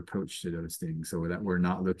indigenous-centered approach to those things, so that we're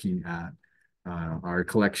not looking at our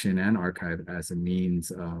collection and archive as a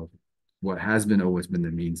means of what has been always been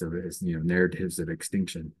the means of it, is, you know, narratives of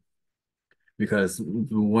extinction. Because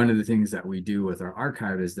one of the things that we do with our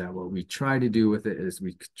archive is that what we try to do with it is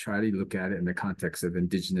we try to look at it in the context of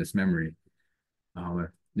indigenous memory. You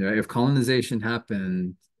know, if colonization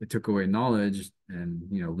happened, it took away knowledge and,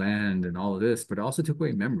 you know, land and all of this, but it also took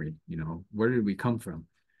away memory. You know, where did we come from?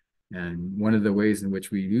 And one of the ways in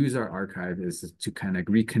which we use our archive is to kind of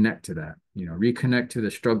reconnect to that, you know, reconnect to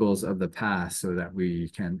the struggles of the past so that we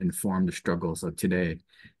can inform the struggles of today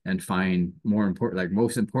and find more important, like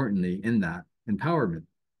most importantly in that, empowerment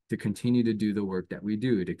to continue to do the work that we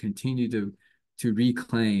do, to continue to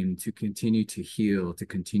reclaim, to continue to heal, to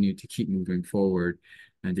continue to keep moving forward,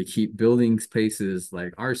 and to keep building spaces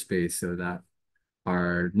like our space so that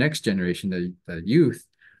our next generation, the youth,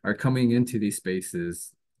 are coming into these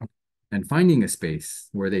spaces and finding a space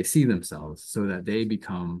where they see themselves so that they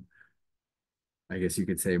become, I guess you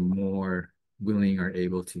could say, more willing or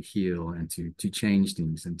able to heal and to change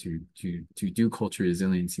things and to do culture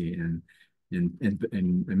resiliency in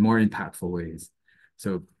more impactful ways.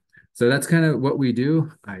 So that's kind of what we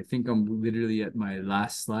do. I think I'm literally at my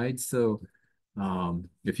last slide. So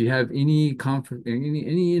if you have any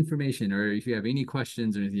information, or if you have any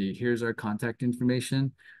questions or anything, here's our contact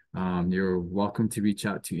information. You're welcome to reach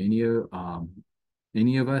out to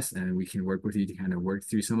any of us, and we can work with you to kind of work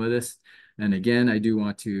through some of this. And again, I do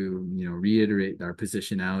want to, you know, reiterate our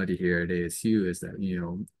positionality here at ASU is that, you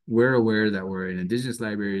know, we're aware that we're an Indigenous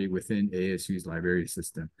library within ASU's library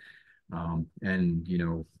system. And, you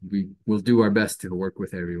know, we will do our best to work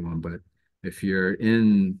with everyone, but if you're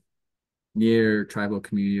in near tribal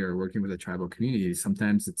community or working with a tribal community,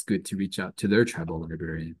 sometimes it's good to reach out to their tribal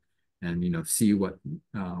librarian and, you know, see what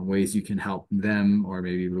ways you can help them, or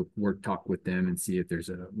maybe talk with them and see if there's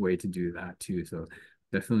a way to do that too. So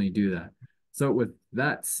definitely do that. So with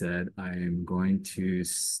that said, I am going to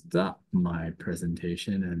stop my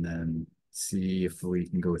presentation and then see if we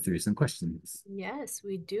can go through some questions. Yes,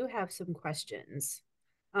 we do have some questions.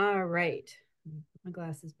 All right. My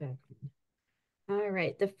glasses back. All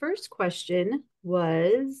right. The first question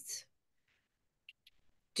was,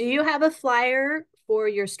 do you have a flyer for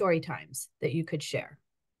your story times that you could share?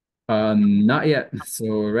 Not yet.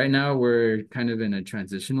 So right now we're kind of in a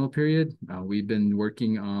transitional period. We've been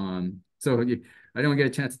working on, I don't get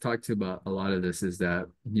a chance to talk to about a lot of this, is that,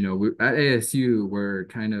 you know, at ASU, we're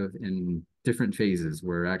kind of in different phases.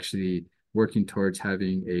 We're actually working towards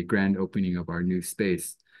having a grand opening of our new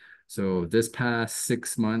space. So this past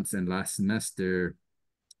 6 months and last semester,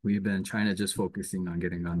 we've been trying to just focusing on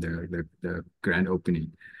getting on there, like the grand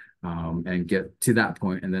opening, and get to that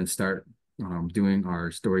point and then start doing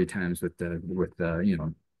our story times with the you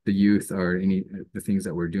know, the youth or any the things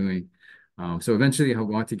that we're doing. So eventually I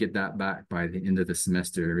want to get that back by the end of the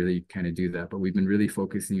semester, really kind of do that. But we've been really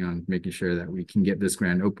focusing on making sure that we can get this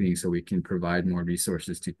grand opening so we can provide more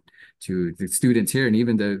resources to the students here and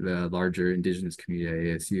even the larger Indigenous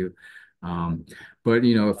community at ASU. But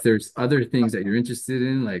you know, if there's other things that you're interested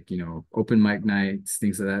in, like, you know, open mic nights,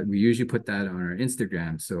 things like that, we usually put that on our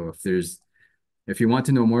Instagram. So if you want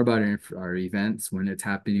to know more about our events, when it's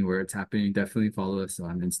happening, where it's happening, definitely follow us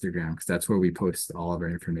on Instagram, because that's where we post all of our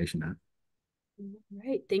information at.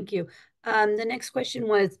 Right, thank you. The next question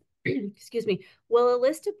was, excuse me, will a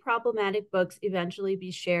list of problematic books eventually be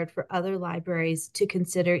shared for other libraries to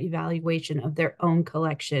consider evaluation of their own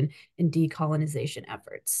collection in decolonization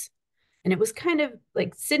efforts? And it was kind of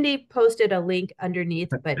like Cindy posted a link underneath,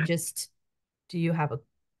 but just, do you have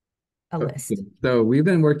a list? So we've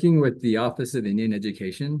been working with the Office of Indian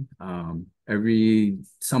Education. Every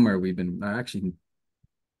summer we've been, actually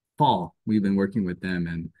fall, we've been working with them.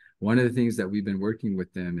 And one of the things that we've been working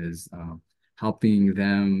with them is helping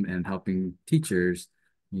them and helping teachers,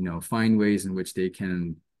 you know, find ways in which they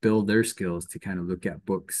can build their skills to kind of look at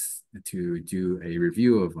books, to do a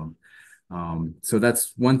review of them. So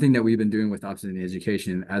that's one thing that we've been doing with Office of Indian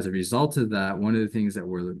Education. As a result of that, one of the things that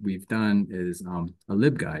we've done is a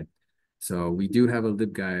LibGuide. So we do have a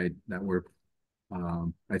LibGuide that we're,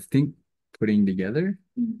 I think, putting together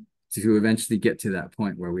to eventually get to that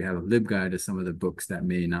point where we have a LibGuide of some of the books that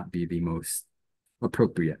may not be the most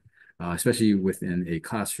appropriate, especially within a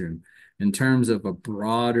classroom. In terms of a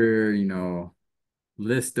broader,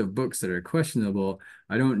 list of books that are questionable,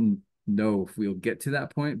 I don't know if we'll get to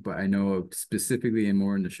that point, but I know specifically and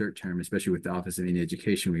more in the short term, especially with the Office of Indian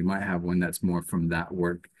Education, we might have one that's more from that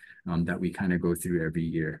work that we kind of go through every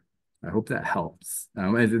year. I hope that helps. The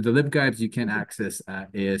LibGuides you can access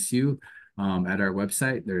at ASU. At our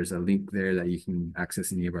website, there's a link there that you can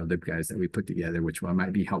access any of our LibGuides that we put together, which one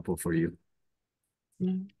might be helpful for you.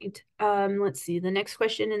 Right. Let's see. The next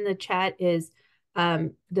question in the chat is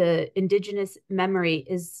the Indigenous memory.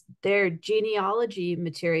 Is there genealogy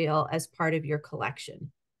material as part of your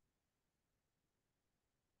collection?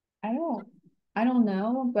 I don't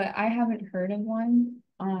know, but I haven't heard of one.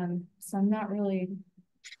 So I'm not really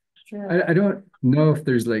sure. I don't know if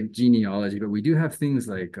there's like genealogy, but we do have things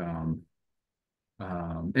like in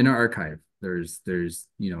our archive. There's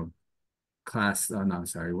class, no,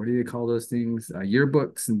 sorry, what do you call those things?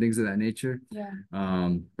 Yearbooks and things of that nature. Yeah.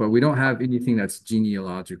 But we don't have anything that's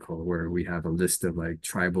genealogical where we have a list of like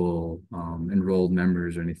tribal enrolled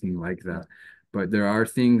members or anything like that. But there are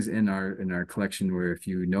things in our collection where if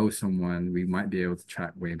you know someone, we might be able to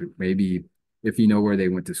track maybe if you know where they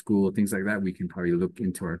went to school, things like that, we can probably look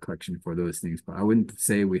into our collection for those things. But I wouldn't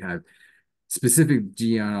say we have specific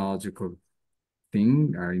genealogical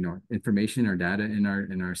thing or information or data in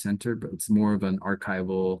our center, but it's more of an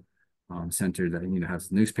archival center that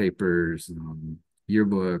has newspapers,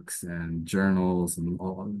 yearbooks and journals and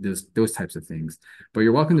all those types of things. But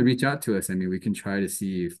you're welcome to reach out to us. I mean, we can try to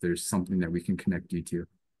see if there's something that we can connect you to.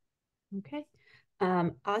 Okay.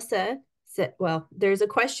 Asa said, well, there's a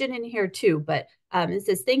question in here too, but it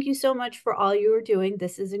says, thank you so much for all you are doing.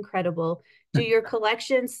 This is incredible. Do your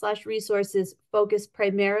collections/resources focus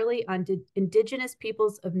primarily on Indigenous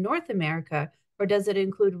peoples of North America, or does it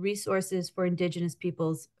include resources for Indigenous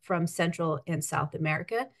peoples from Central and South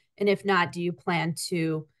America? And if not, do you plan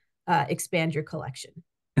to expand your collection?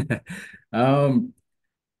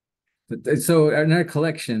 So in our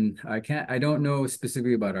collection, I don't know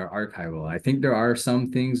specifically about our archival. I think there are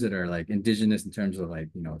some things that are like indigenous in terms of like,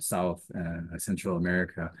 South Central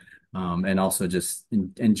America, and also just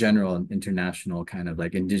in general, international kind of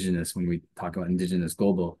like indigenous when we talk about indigenous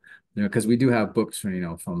global, because we do have books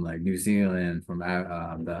from like New Zealand, from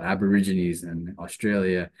the Aborigines in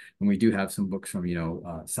Australia, and we do have some books from,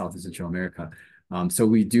 South and Central America. So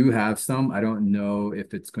we do have some. I don't know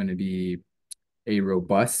if it's going to be a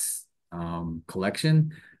robust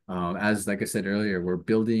collection. As like I said earlier, we've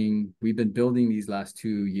been building these last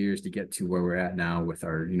 2 years to get to where we're at now with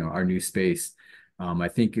our new space. I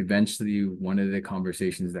think eventually one of the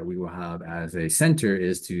conversations that we will have as a center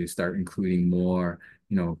is to start including more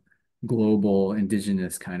global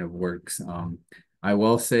indigenous kind of works. I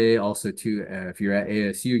will say also too, if you're at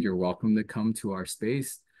ASU, you're welcome to come to our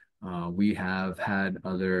space. We have had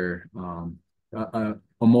other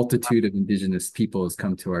a multitude of indigenous peoples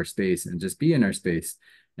come to our space and just be in our space.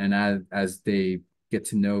 And as they get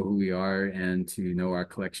to know who we are and to know our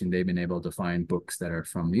collection, they've been able to find books that are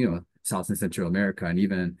from, South and Central America and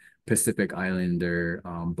even Pacific Islander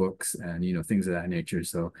books and, things of that nature.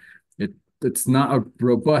 So it's not a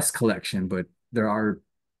robust collection, but there are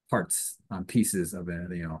parts, pieces of it,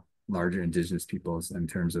 larger indigenous peoples in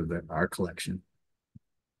terms of our collection.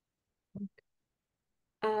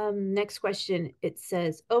 Next question. It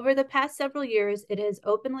says, over the past several years, it has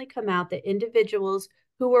openly come out that individuals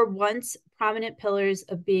who were once prominent pillars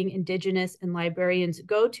of being Indigenous and librarians'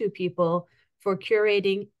 go-to people for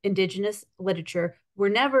curating Indigenous literature were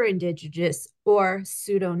never Indigenous or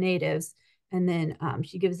pseudo-natives. And then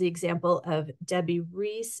she gives the example of Debbie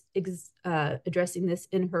Reese addressing this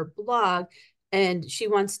in her blog. And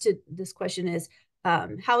this question is,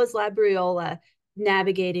 how is Labriola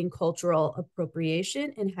navigating cultural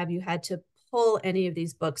appropriation, and have you had to pull any of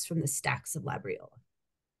these books from the stacks of Labriola?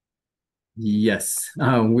 Yes,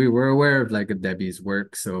 we were aware of like Debbie's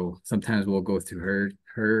work, so sometimes we'll go through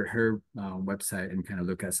her website and kind of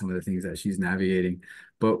look at some of the things that she's navigating.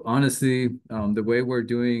 But honestly, the way we're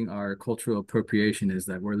doing our cultural appropriation is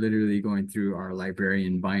that we're literally going through our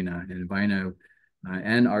librarian Vina, and Vina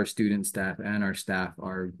and our student staff and our staff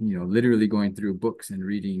are literally going through books and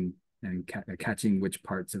reading and catching which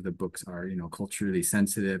parts of the books are culturally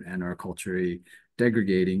sensitive and are culturally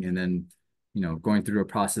degrading, and then going through a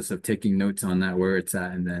process of taking notes on that where it's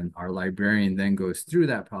at, and then our librarian then goes through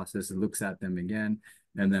that process and looks at them again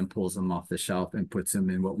and then pulls them off the shelf and puts them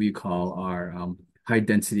in what we call our high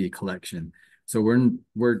density collection. So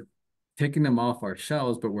we're taking them off our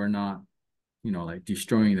shelves, but we're not, like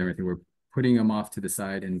destroying them or anything. We're putting them off to the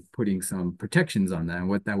side and putting some protections on that. And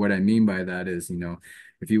what I mean by that is,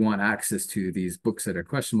 if you want access to these books that are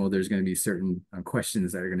questionable, there's going to be certain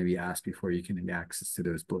questions that are going to be asked before you can get access to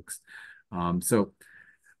those books. So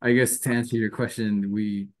I guess to answer your question,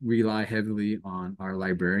 we rely heavily on our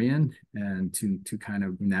librarian and to kind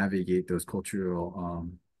of navigate those cultural,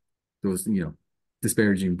 those,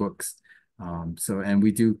 disparaging books. And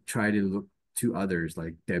we do try to look to others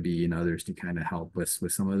like Debbie and others to kind of help us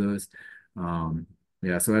with some of those.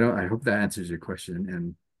 Yeah, so I hope that answers your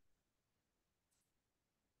question.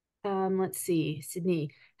 And let's see,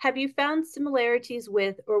 Sydney, have you found similarities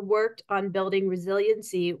with or worked on building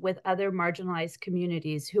resiliency with other marginalized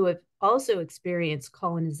communities who have also experienced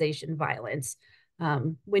colonization violence?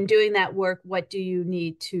 When doing that work, what do you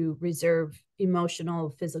need to reserve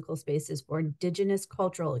emotional, physical spaces for Indigenous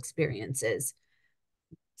cultural experiences?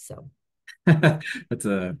 So It's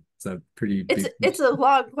a pretty big it's a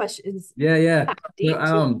long question. It's yeah. deep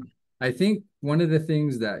I think one of the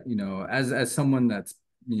things that, as someone that's,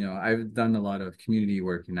 I've done a lot of community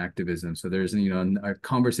work and activism. So there's, a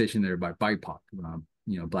conversation there about BIPOC,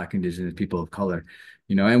 Black, Indigenous people of color,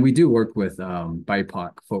 and we do work with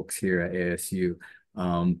BIPOC folks here at ASU.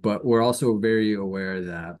 But we're also very aware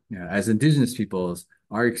that, as Indigenous peoples,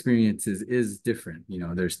 our experiences is different.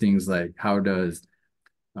 There's things like how does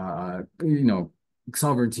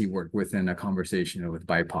sovereignty work within a conversation with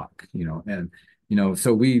BIPOC, and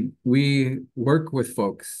so we work with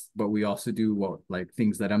folks, but we also do like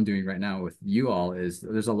things that I'm doing right now with you all is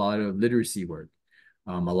there's a lot of literacy work,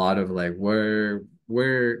 a lot of like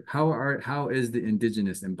how is the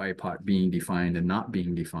Indigenous and BIPOC being defined and not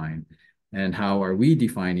being defined, and how are we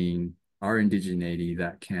defining our indigeneity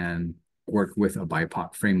that can work with a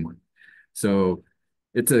BIPOC framework. So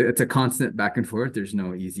it's a constant back and forth. There's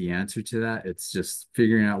no easy answer to that. It's just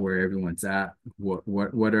figuring out where everyone's at,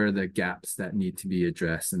 what are the gaps that need to be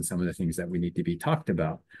addressed, and some of the things that we need to be talked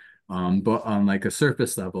about. But on like a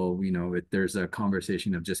surface level, there's a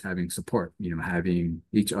conversation of just having support, having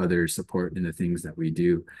each other's support in the things that we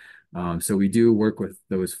do. So we do work with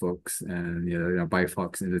those folks and,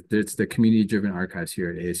 BIPOCs, and it's the community-driven archives here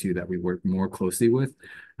at ASU that we work more closely with.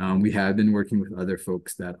 We have been working with other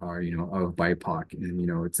folks that are, of BIPOC,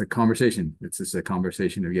 and, it's a conversation. It's just a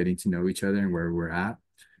conversation of getting to know each other and where we're at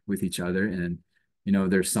with each other. And,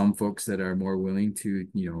 there's some folks that are more willing to,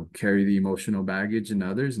 carry the emotional baggage than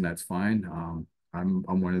others, and that's fine. I'm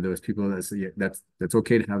one of those people that's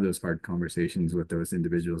okay to have those hard conversations with those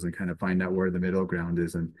individuals and kind of find out where the middle ground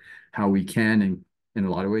is and how we can, and in a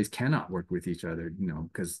lot of ways cannot work with each other,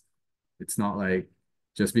 because it's not like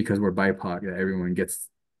just because we're BIPOC that everyone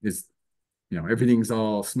everything's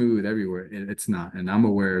all smooth everywhere. It's not, and I'm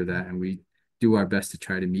aware of that, and we do our best to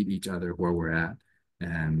try to meet each other where we're at,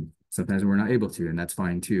 and sometimes we're not able to, and that's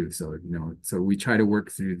fine too. So so we try to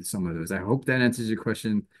work through some of those. I hope that answers your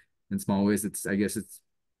question in small ways. I guess it's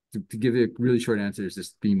to give it a really short answer is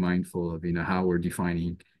just be mindful of how we're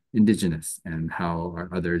defining Indigenous and how are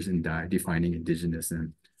others defining Indigenous,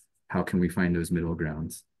 and how can we find those middle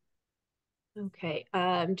grounds. Okay,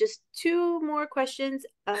 just two more questions.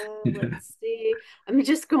 Let's see. I'm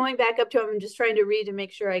just going back up to them. I'm just trying to read to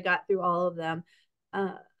make sure I got through all of them.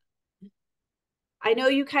 I know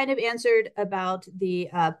you kind of answered about the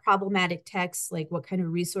problematic texts, like what kind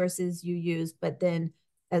of resources you use, but then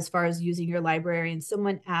as far as using your librarian,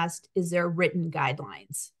 someone asked, is there written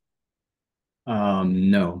guidelines?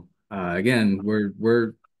 No. Again,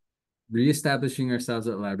 we're reestablishing ourselves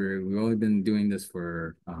at the library. We've only been doing this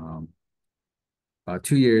for about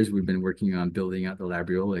 2 years. We've been working on building out the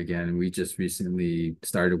Labriola again, and we just recently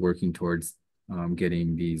started working towards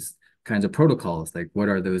getting these kinds of protocols, like what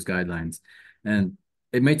are those guidelines? And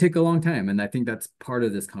it may take a long time, and I think that's part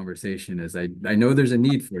of this conversation is I know there's a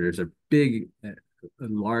need for it. There's a big, a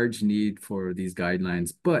large need for these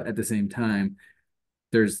guidelines, but at the same time,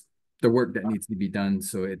 there's the work that needs to be done,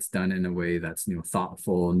 so it's done in a way that's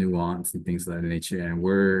thoughtful, nuanced, and things of that nature. And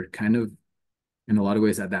we're kind of in a lot of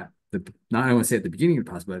ways at that not I want to say at the beginning of the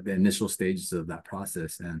process, but at the initial stages of that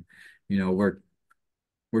process. And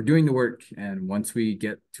we're doing the work, and once we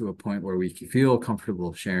get to a point where we feel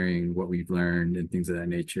comfortable sharing what we've learned and things of that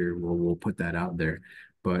nature, we'll put that out there.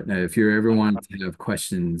 But if you ever want to have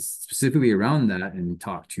questions specifically around that and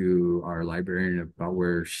talk to our librarian about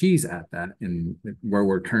where she's at that and where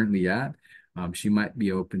we're currently at, she might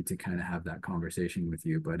be open to kind of have that conversation with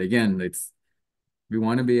you. But again, we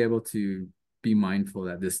want to be able to be mindful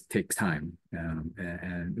that this takes time.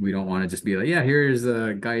 And we don't want to just be like, yeah, here's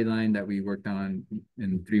a guideline that we worked on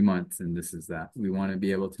in 3 months and this is that. We want to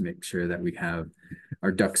be able to make sure that we have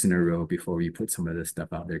our ducks in a row before we put some of this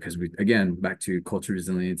stuff out there. Because we, again, back to cultural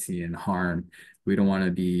resiliency and harm, we don't want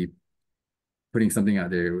to be putting something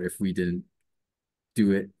out there if we didn't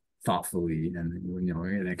do it thoughtfully and, you know,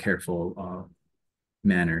 in a careful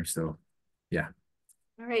manner. So, yeah.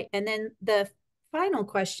 All right. And then the final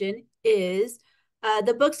question is,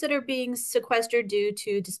 the books that are being sequestered due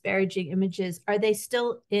to disparaging images, are they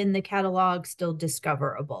still in the catalog, still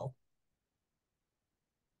discoverable?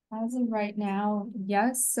 As of right now,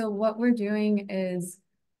 yes. So what we're doing is,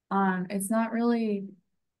 it's not really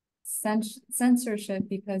censorship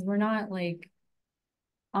because we're not like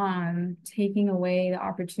taking away the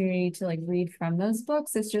opportunity to like read from those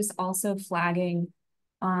books. It's just also flagging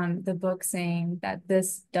the book saying that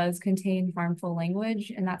this does contain harmful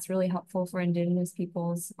language, and that's really helpful for Indigenous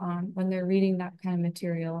peoples when they're reading that kind of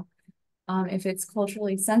material. If it's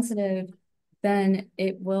culturally sensitive, then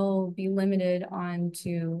it will be limited on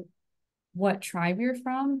to what tribe you're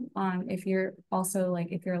from. If you're also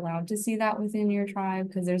like, if you're allowed to see that within your tribe,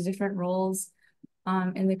 because there's different roles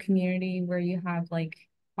in the community where you have like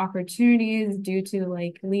opportunities due to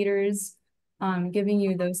like leaders giving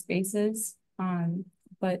you those spaces.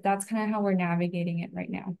 But that's kind of how we're navigating it right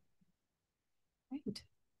now. Right.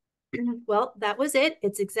 Well, that was it.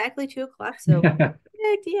 It's exactly 2 o'clock. So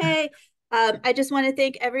yay. I just want to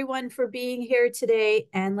thank everyone for being here today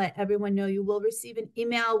and let everyone know you will receive an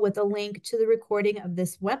email with a link to the recording of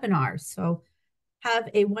this webinar. So have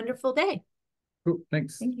a wonderful day. Cool,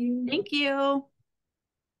 thanks. Thank you. Thank you.